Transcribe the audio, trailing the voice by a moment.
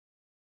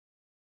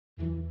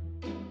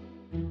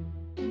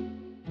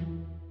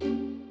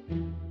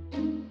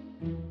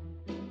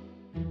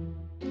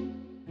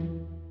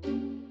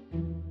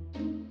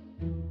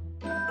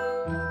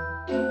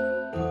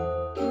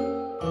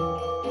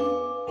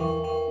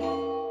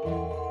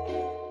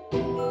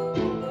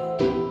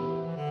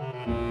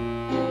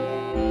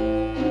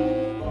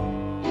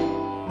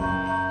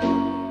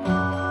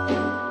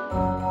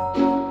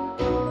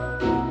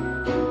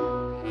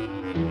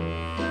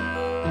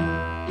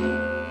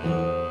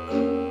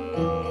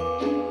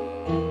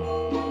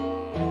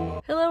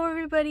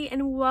everybody,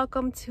 and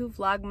welcome to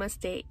Vlogmas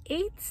Day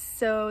 8.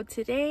 So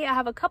today I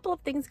have a couple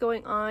of things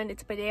going on.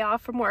 It's my day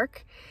off from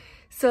work.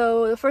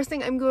 So the first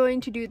thing I'm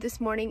going to do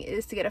this morning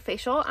is to get a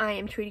facial. I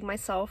am treating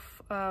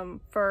myself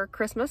for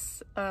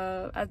Christmas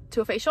to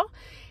a facial.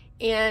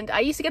 And I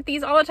used to get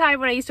these all the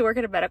time when I used to work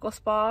at a medical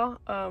spa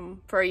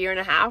for a year and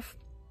a half.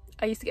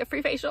 I used to get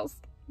free facials,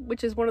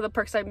 which is one of the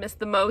perks I missed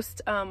the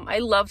most. I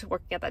loved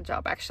working at that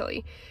job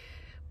actually.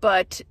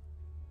 But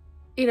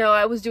you know,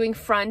 I was doing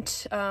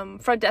front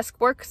desk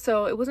work,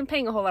 so it wasn't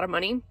paying a whole lot of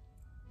money.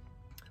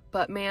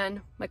 But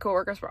man, my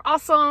coworkers were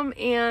awesome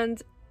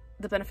and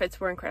the benefits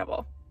were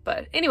incredible.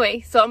 But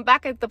anyway, so I'm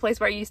back at the place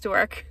where I used to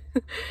work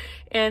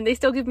and they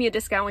still give me a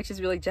discount, which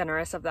is really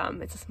generous of them.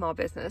 It's a small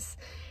business.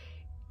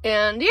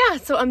 And yeah,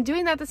 so I'm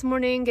doing that this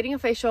morning, getting a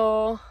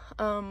facial.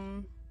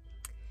 And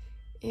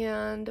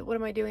what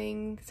am I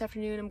doing this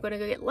afternoon? I'm going to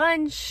go get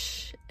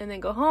lunch and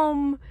then go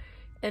home.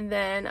 And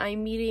then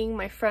I'm meeting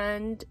my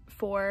friend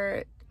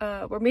for,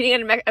 we're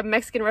meeting at a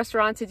Mexican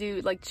restaurant to do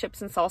like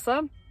chips and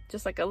salsa,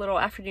 just like a little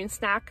afternoon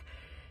snack.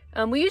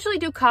 We usually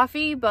do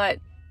coffee, but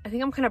I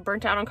think I'm kind of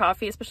burnt out on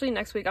coffee, especially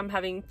next week. I'm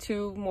having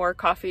 2 more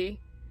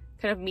coffee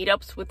kind of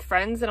meetups with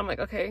friends, and I'm like,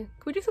 okay, can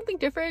we do something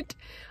different?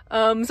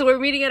 So we're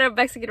meeting at a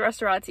Mexican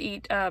restaurant to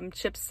eat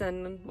chips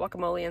and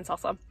guacamole and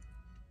salsa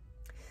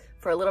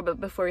for a little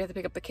bit before we have to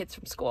pick up the kids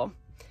from school.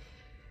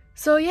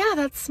 So yeah,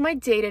 that's my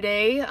day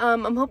today.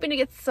 I'm hoping to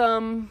get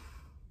some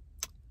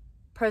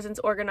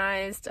presents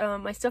organized.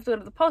 I still have to go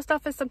to the post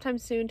office sometime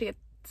soon to get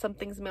some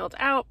things mailed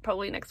out,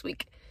 probably next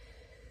week.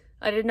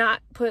 I did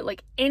not put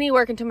like any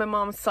work into my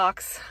mom's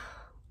socks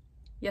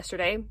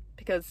yesterday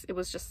because it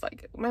was just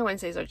like, my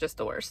Wednesdays are just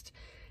the worst.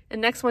 And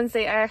next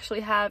Wednesday I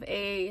actually have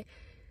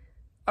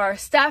our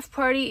staff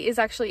party is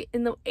actually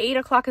in the 8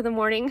 o'clock in the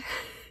morning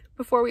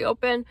before we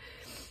open.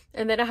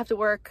 And then I have to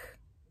work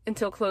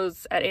until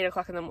close at 8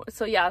 o'clock in the morning.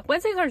 So yeah,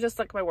 Wednesdays are just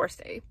like my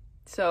worst day.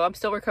 So I'm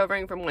still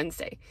recovering from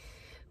Wednesday.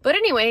 But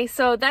anyway,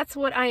 so that's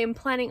what I am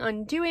planning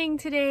on doing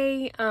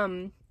today.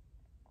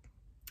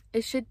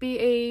 It should be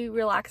a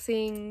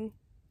relaxing,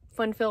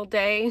 fun-filled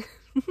day.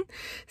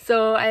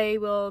 So I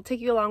will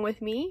take you along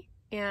with me.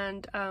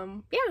 And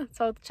yeah,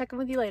 so I'll check in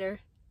with you later.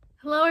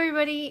 Hello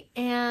everybody,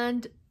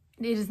 and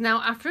it is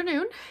now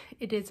afternoon.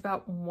 It is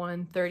about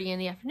 1:30 in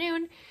the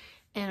afternoon.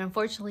 And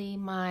unfortunately,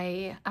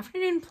 my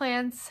afternoon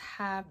plans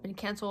have been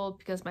canceled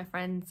because my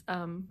friend's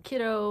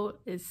kiddo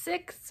is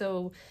sick.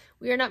 So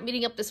we are not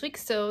meeting up this week,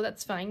 so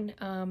that's fine.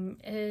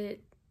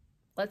 It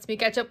lets me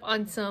catch up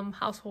on some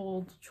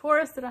household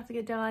chores that I have to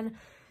get done.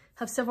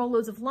 Have several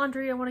loads of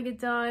laundry I want to get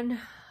done.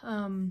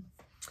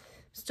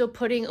 Still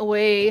putting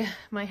away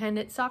my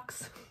hand-knit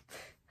socks.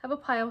 Have a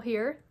pile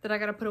here that I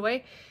gotta put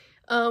away.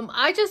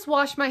 I just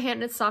wash my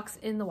hand-knit socks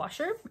in the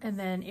washer and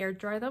then air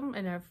dry them,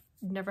 and I've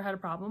never had a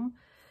problem.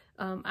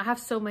 I have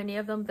so many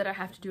of them that I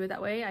have to do it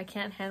that way. I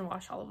can't hand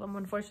wash all of them,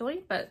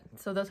 unfortunately, but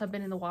so those have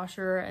been in the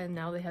washer, and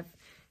now it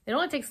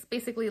only takes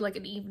basically like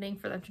an evening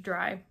for them to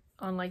dry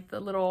on like the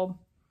little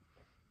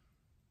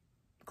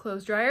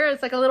clothes dryer.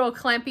 It's like a little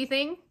clampy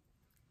thing.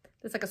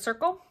 It's like a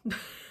circle.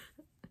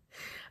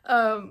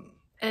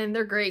 And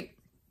they're great.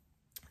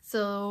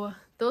 So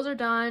those are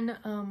done.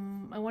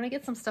 I want to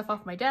get some stuff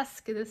off my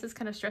desk. This is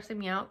kind of stressing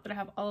me out that I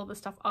have all of this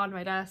stuff on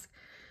my desk.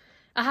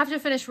 I have to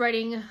finish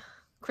writing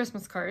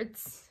Christmas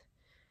cards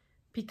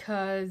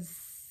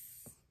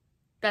because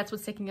that's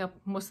what's taking up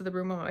most of the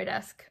room on my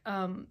desk.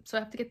 So I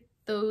have to get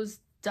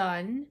those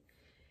done.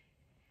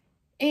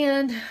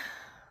 And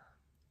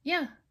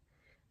yeah,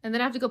 and then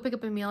I have to go pick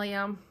up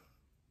Amelia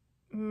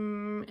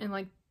in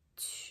like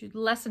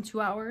less than 2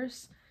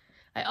 hours.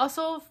 I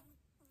also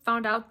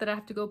found out that I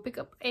have to go pick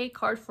up a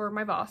card for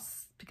my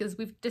boss because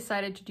we've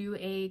decided to do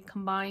a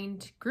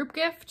combined group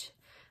gift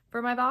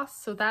for my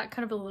boss. So that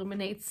kind of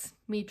eliminates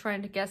me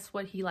trying to guess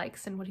what he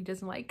likes and what he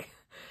doesn't like.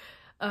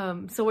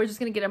 So we're just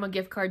gonna get him a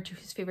gift card to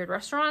his favorite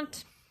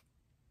restaurant,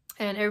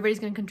 and everybody's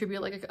gonna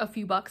contribute like a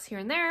few bucks here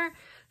and there.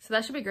 So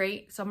that should be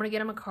great. So I'm gonna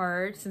get him a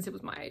card since it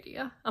was my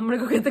idea. I'm gonna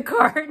go get the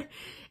card,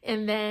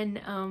 and then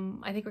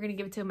I think we're gonna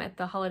give it to him at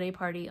the holiday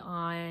party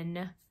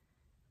on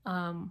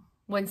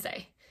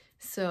Wednesday.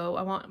 So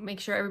I want to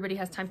make sure everybody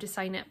has time to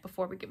sign it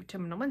before we give it to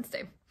him on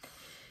Wednesday.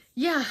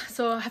 Yeah,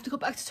 so I have to go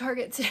back to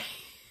Target today.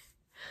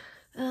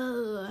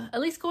 At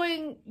least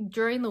going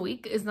during the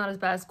week is not as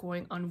bad as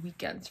going on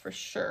weekends for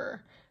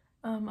sure.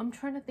 I'm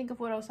trying to think of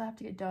what else I have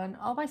to get done.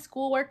 All my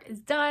schoolwork is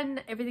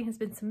done. Everything has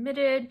been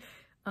submitted.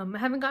 I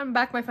haven't gotten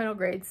back my final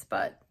grades,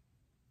 but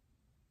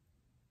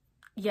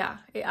yeah,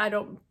 I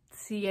don't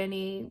see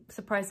any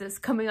surprises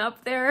coming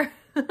up there.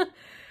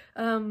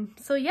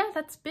 So yeah,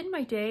 that's been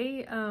my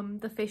day.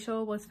 The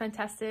facial was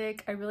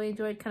fantastic. I really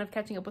enjoyed kind of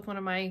catching up with one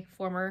of my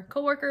former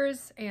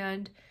coworkers,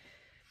 and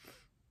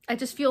I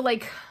just feel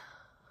like,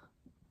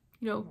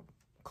 you know,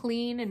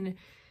 clean, and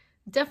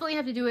definitely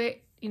have to do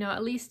it, you know,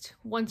 at least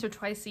once or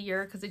twice a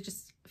year because it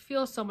just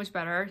feels so much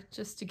better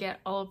just to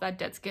get all of that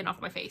dead skin off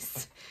my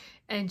face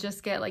and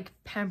just get like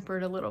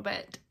pampered a little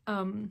bit.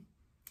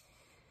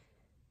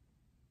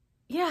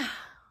 Yeah,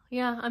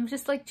 I'm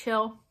just like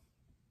chill.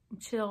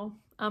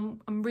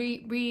 I'm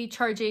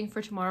recharging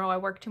for tomorrow. I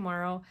work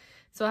tomorrow.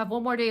 So I have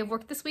one more day of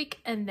work this week,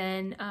 and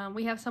then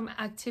we have some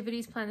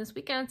activities planned this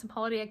weekend, some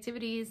holiday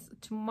activities.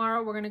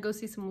 Tomorrow we're gonna go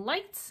see some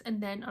lights,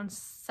 and then on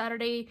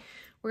Saturday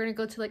we're gonna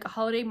go to like a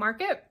holiday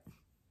market.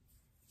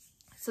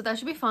 So that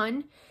should be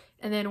fun.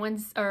 And then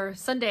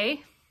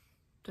Sunday,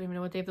 don't even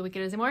know what day of the week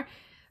it is anymore.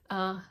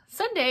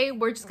 Sunday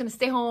we're just gonna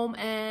stay home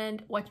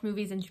and watch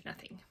movies and do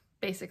nothing.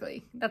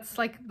 Basically, that's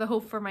like the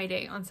hope for my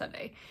day on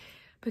Sunday,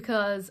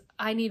 because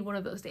I need one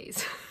of those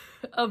days.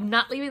 Of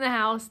not leaving the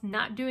house,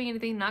 not doing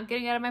anything, not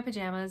getting out of my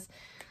pajamas.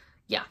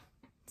 Yeah,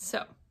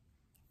 so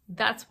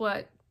that's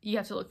what you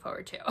have to look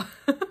forward to.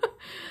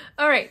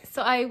 All right,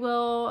 so I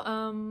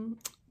will,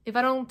 if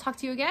I don't talk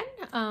to you again,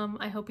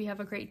 I hope you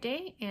have a great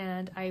day,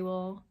 and I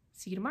will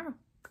see you tomorrow.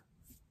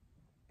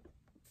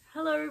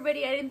 Hello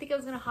everybody, I didn't think I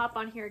was gonna hop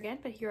on here again,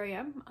 but here I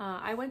am.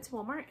 I went to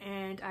Walmart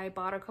and I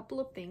bought a couple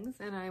of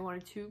things, and I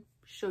wanted to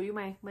show you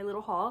my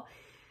little haul.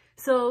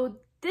 So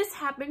this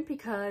happened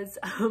because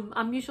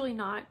I'm usually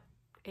not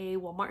a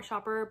Walmart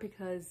shopper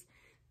because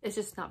it's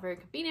just not very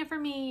convenient for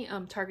me.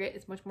 Target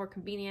is much more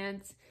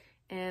convenient,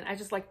 and I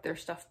just like their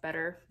stuff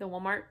better than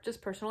Walmart,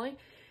 just personally.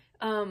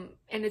 And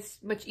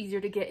it's much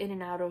easier to get in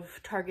and out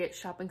of Target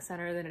shopping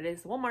center than it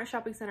is the Walmart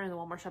shopping center, and the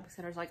Walmart shopping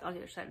center is like on the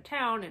other side of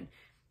town. And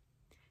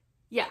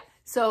yeah,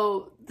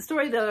 so the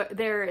story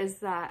there is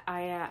that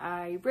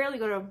I rarely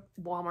go to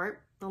Walmart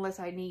unless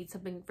I need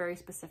something very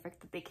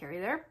specific that they carry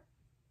there.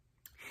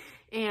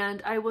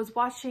 And I was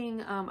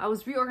watching, I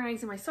was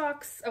reorganizing my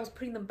socks. I was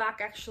putting them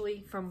back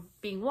actually from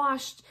being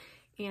washed,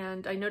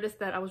 and I noticed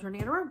that I was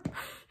running out of room.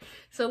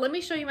 So let me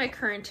show you my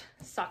current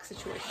sock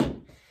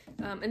situation.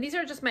 And these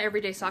are just my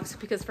everyday socks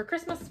because for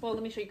Christmas, well,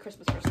 let me show you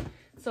Christmas first.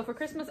 So for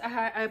Christmas,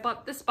 I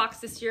bought this box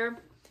this year,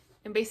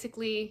 and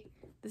basically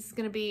this is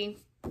gonna be,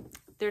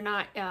 they're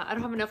not, I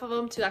don't have enough of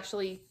them to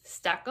actually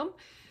stack them,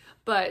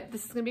 but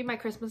this is gonna be my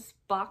Christmas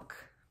box,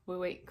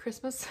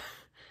 Christmas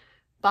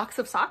box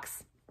of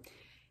socks.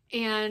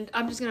 And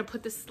I'm just gonna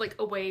put this like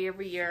away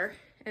every year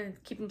and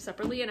keep them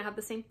separately, and I have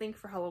the same thing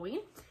for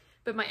Halloween.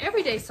 But my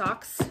everyday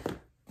socks,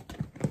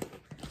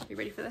 are you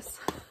ready for this?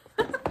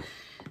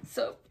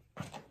 So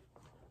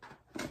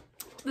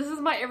this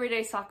is my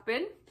everyday sock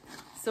bin.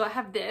 So I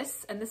have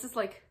this, and this is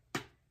like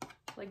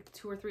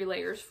 2 or 3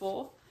 layers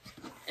full.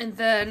 And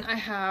then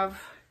I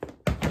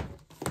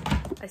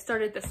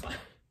started this one.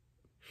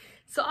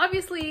 So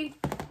obviously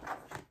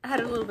I had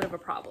a little bit of a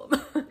problem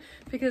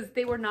because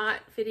they were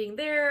not fitting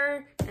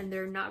there, and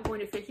they're not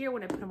going to fit here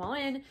when I put them all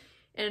in.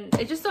 And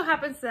it just so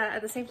happens that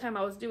at the same time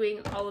I was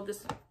doing all of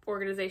this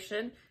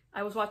organization,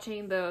 I was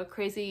watching the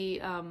crazy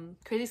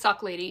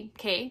sock lady,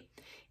 Kay,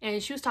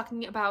 and she was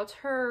talking about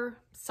her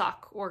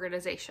sock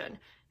organization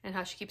and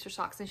how she keeps her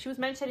socks. And she was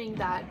mentioning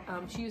that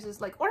she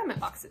uses like ornament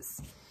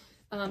boxes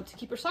to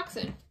keep her socks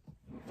in.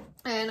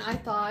 And I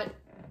thought,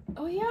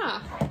 oh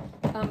yeah.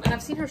 And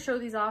I've seen her show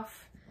these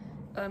off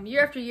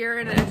year after year,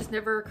 and it just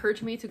never occurred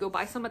to me to go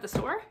buy some at the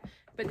store.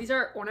 But these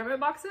are ornament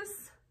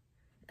boxes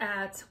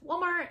at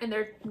Walmart, and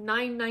they're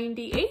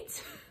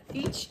 $9.98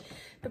 each.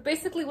 But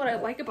basically what I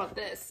like about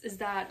this is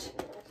that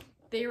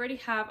they already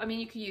have, I mean,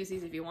 you can use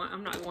these if you want.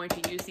 I'm not going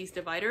to use these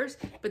dividers,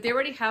 but they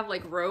already have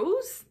like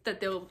rows that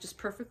they'll just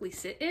perfectly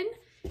sit in.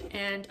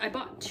 And I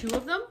bought 2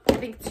 of them. I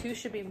think 2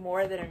 should be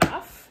more than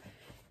enough.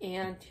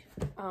 And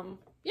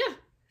yeah,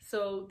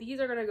 so these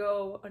are gonna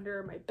go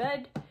under my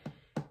bed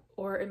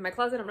or in my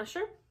closet, I'm not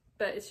sure,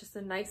 but it's just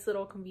a nice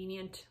little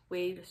convenient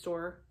way to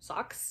store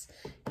socks.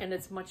 And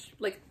it's much,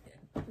 like,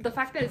 the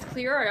fact that it's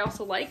clear I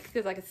also like,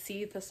 because I could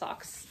see the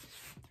socks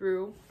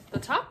through the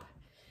top,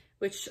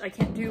 which I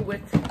can't do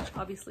with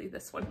obviously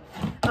this one.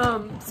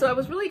 So I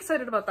was really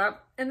excited about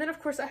that. And then of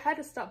course I had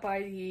to stop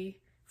by the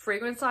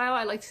fragrance aisle.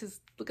 I like to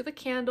look at the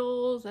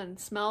candles and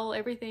smell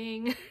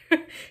everything,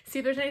 see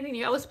if there's anything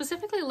new. I was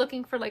specifically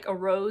looking for like a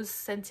rose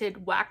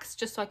scented wax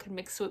just so I could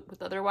mix it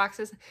with other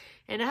waxes,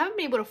 and I haven't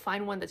been able to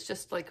find one that's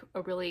just like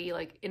a really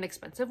like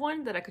inexpensive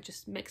one that I could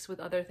just mix with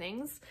other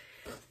things.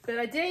 But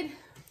I did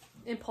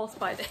impulse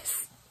buy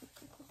this.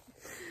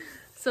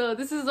 So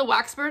this is a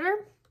wax burner,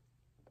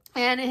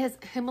 and it has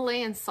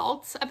Himalayan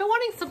salt. I've been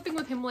wanting something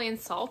with Himalayan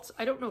salt.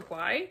 I don't know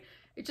why.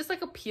 It just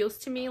like appeals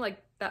to me, like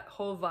that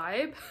whole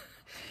vibe.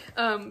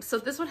 So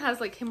this one has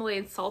like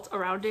Himalayan salt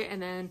around it,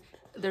 and then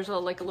there's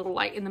like a little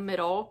light in the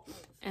middle,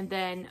 and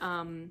then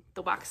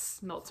the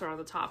wax melts around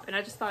the top. And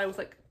I just thought it was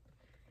like,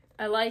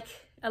 I like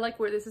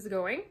where this is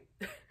going.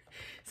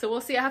 So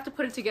we'll see. I have to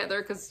put it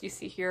together because you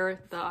see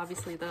here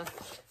obviously the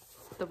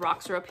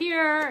rocks are up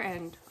here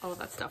and all of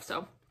that stuff.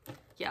 So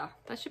yeah,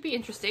 that should be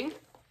interesting.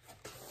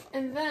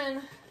 And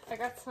then I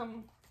got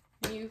some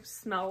new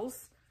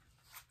smells,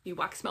 new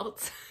wax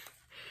melts.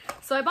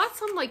 So I bought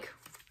some, like,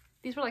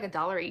 these were like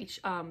 $1 each.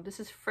 This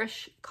is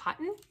fresh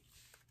cotton.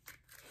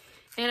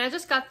 And I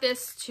just got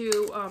this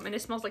to, and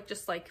it smells like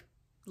just like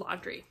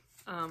laundry.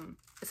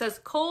 It says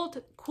cool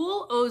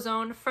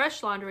ozone,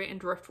 fresh laundry, and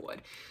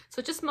driftwood. So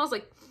it just smells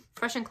like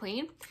fresh and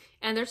clean.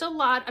 And there's a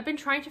lot, I've been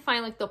trying to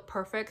find like the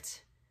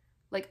perfect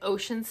like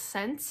ocean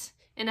scent,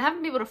 and I haven't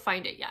been able to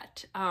find it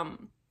yet.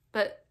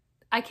 But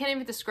I can't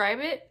even describe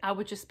it. I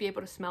would just be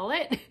able to smell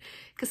it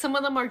because some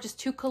of them are just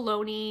too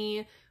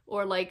cologne-y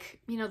or like,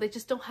 you know, they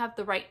just don't have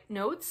the right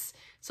notes.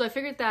 So I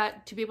figured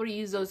that to be able to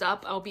use those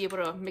up, I'll be able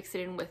to mix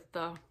it in with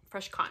the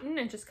fresh cotton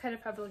and just kind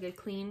of have like a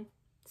clean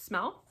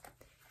smell.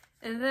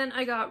 And then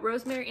I got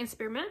rosemary and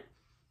spearmint.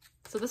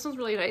 So this one's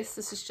really nice.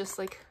 This is just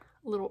like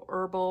a little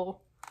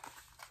herbal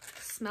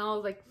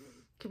smell, like you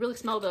can really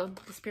smell the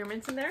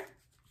spearmints in there.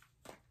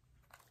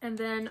 And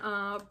then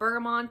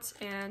bergamot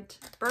and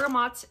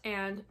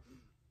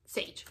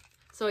sage.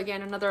 So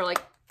again, another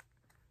like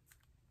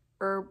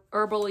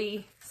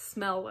herbally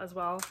smell as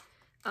well.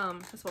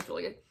 This smells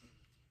really good.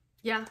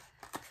 Yeah,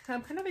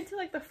 I'm kind of into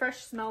like the fresh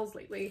smells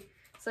lately.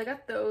 So I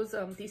got those.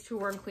 These two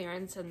were on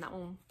clearance, and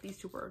these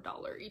two were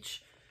 $1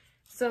 each.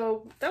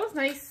 So that was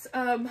nice.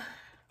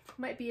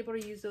 Might be able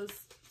to use those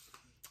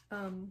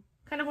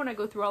kind of when I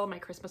go through all of my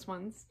Christmas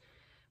ones.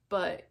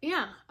 But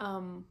yeah,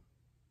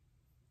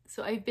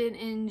 so I've been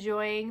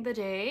enjoying the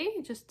day,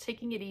 just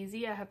taking it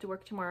easy. I have to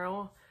work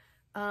tomorrow.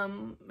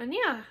 And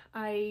yeah,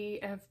 I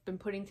have been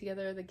putting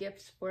together the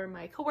gifts for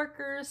my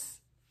coworkers.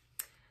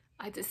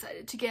 I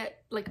decided to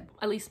get like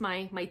at least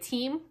my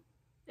team.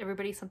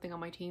 Everybody, something on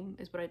my team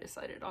is what I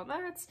decided on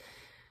that.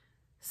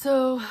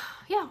 So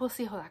yeah, we'll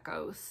see how that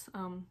goes.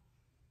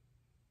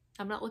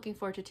 I'm not looking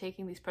forward to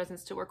taking these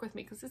presents to work with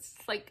me because it's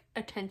like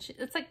attention.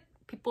 It's like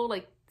people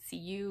like see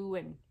you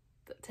and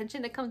the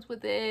attention that comes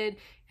with it,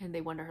 and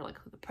they wonder like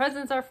who the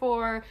presents are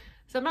for.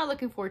 So I'm not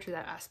looking forward to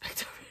that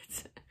aspect of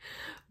it.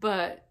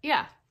 But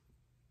yeah.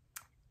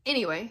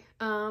 Anyway,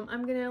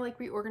 I'm gonna like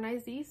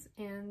reorganize these,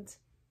 and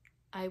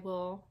I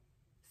will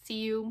see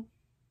you.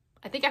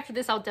 I think after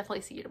this, I'll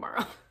definitely see you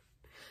tomorrow.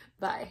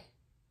 Bye.